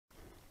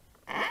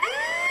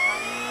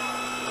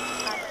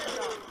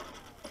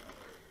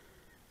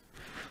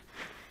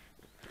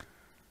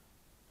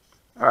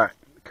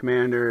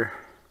Commander,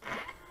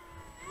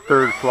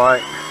 third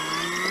flight.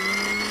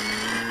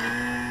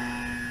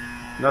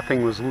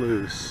 Nothing was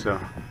loose, so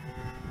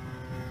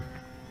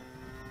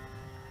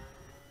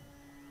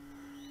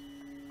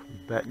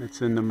I'm betting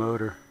it's in the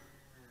motor.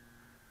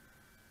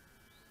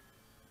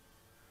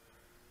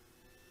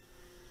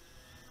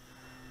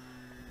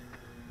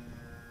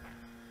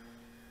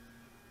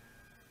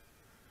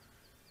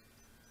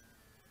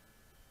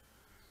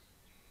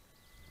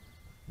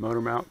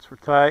 Motor mounts were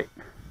tight.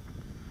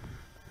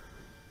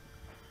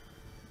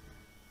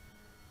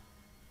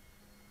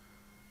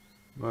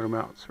 Motor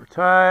mounts were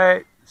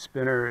tight. The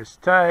spinner is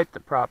tight. The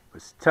prop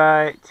was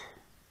tight.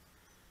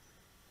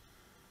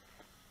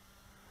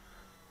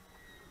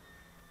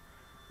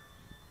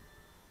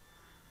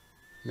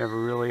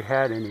 Never really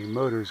had any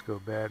motors go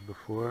bad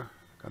before,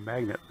 like a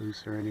magnet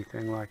loose or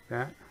anything like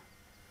that.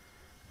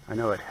 I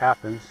know it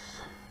happens.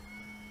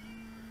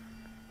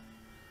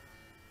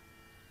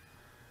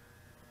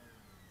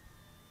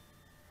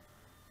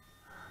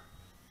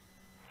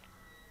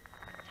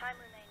 Time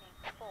remaining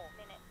 4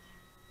 minutes.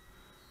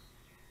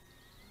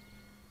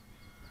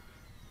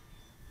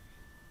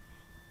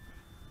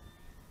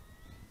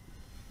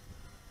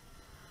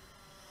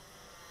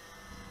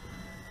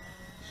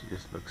 She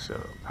just looks so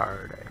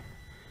tired.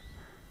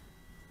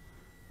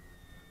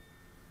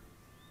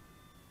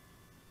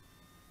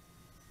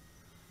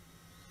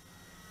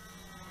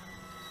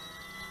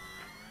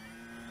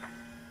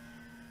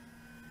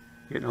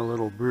 Getting a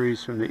little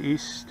breeze from the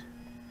east.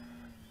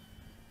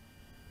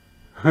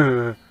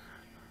 A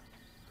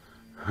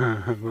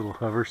little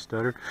hover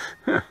stutter.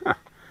 Yeah,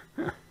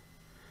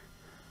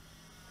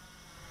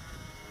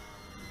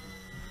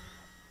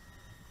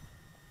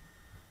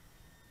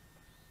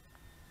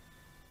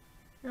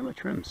 my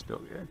trim's still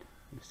good.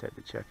 I just had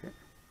to check it.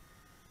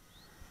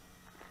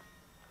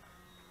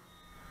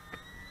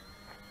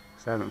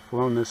 'Cause I haven't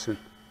flown this in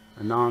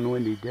a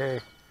non-windy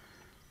day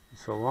in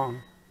so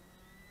long.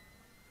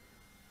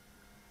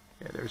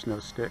 Yeah, there's no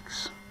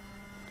sticks.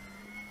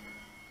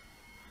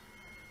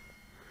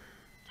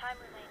 Time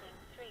remaining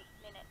 3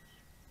 minutes.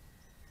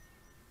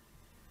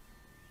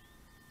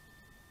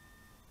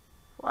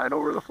 Flight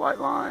over the flight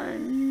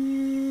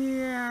line.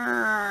 Yeah.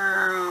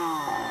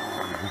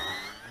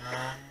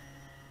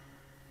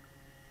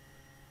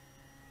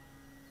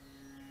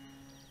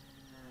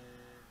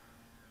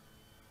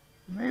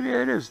 Maybe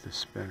it is the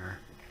spinner.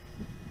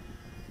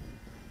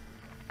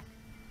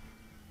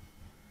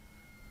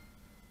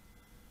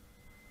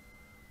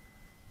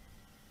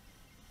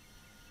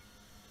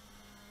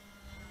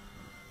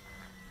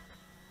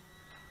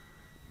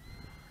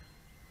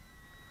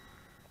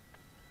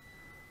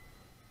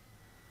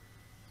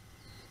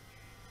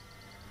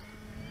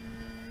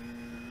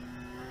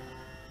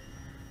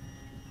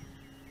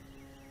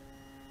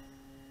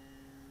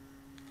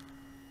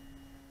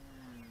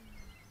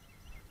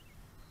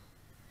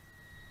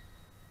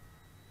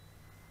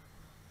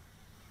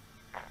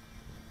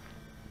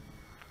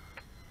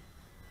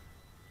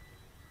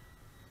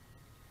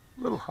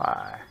 A little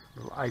high, a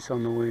little ice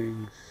on the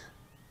wings.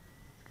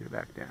 Let's get it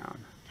back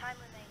down. Time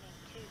remaining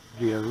 2 minutes.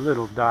 Be a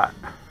little dot.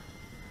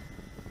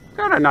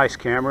 Got a nice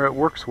camera, it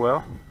works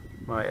well.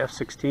 My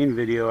F-16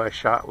 video I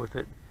shot with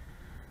it,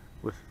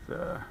 with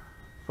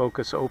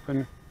focus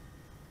open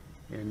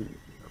and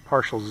a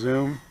partial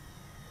zoom.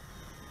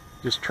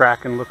 Just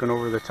tracking, looking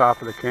over the top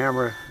of the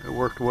camera. It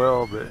worked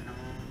well, but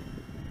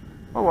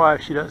my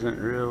wife, she doesn't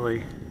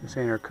really, this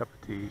ain't her cup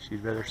of tea.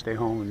 She'd rather stay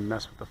home and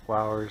mess with the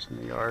flowers in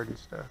the yard and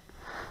stuff.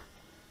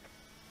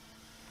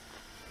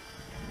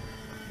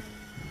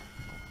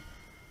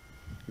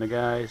 The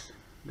guys,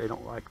 they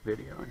don't like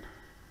videoing.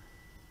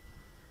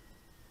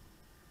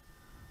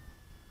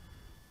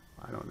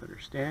 I don't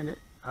understand it.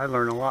 I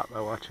learn a lot by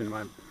watching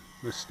my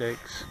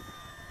mistakes.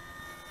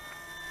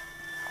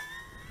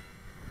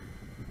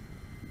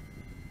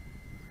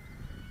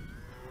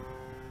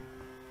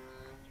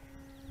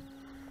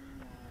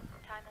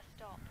 Timer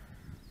stop.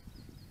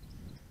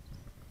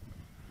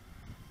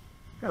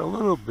 Got a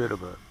little bit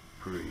of a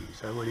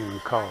breeze. I wouldn't even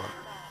call it.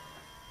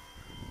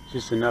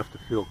 Just enough to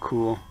feel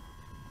cool.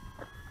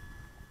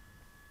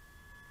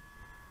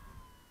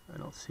 I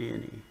don't see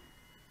any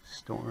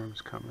storms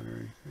coming or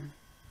anything.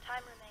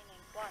 Time remaining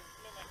 1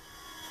 minute.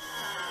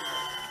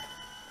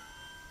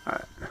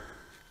 Alright.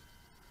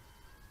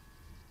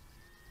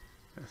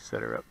 Gonna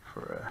set her up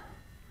for a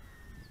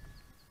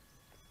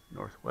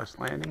northwest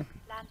landing.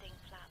 Landing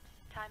flaps.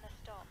 Timer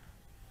stop.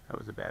 That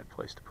was a bad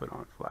place to put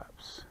on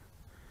flaps.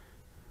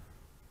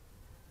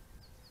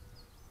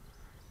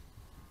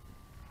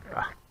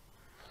 Ah.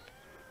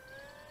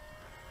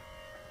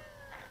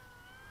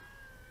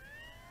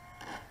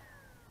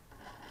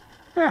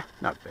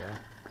 Not bad.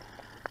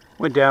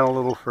 Went down a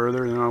little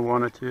further than I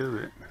wanted to,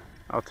 but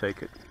I'll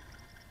take it.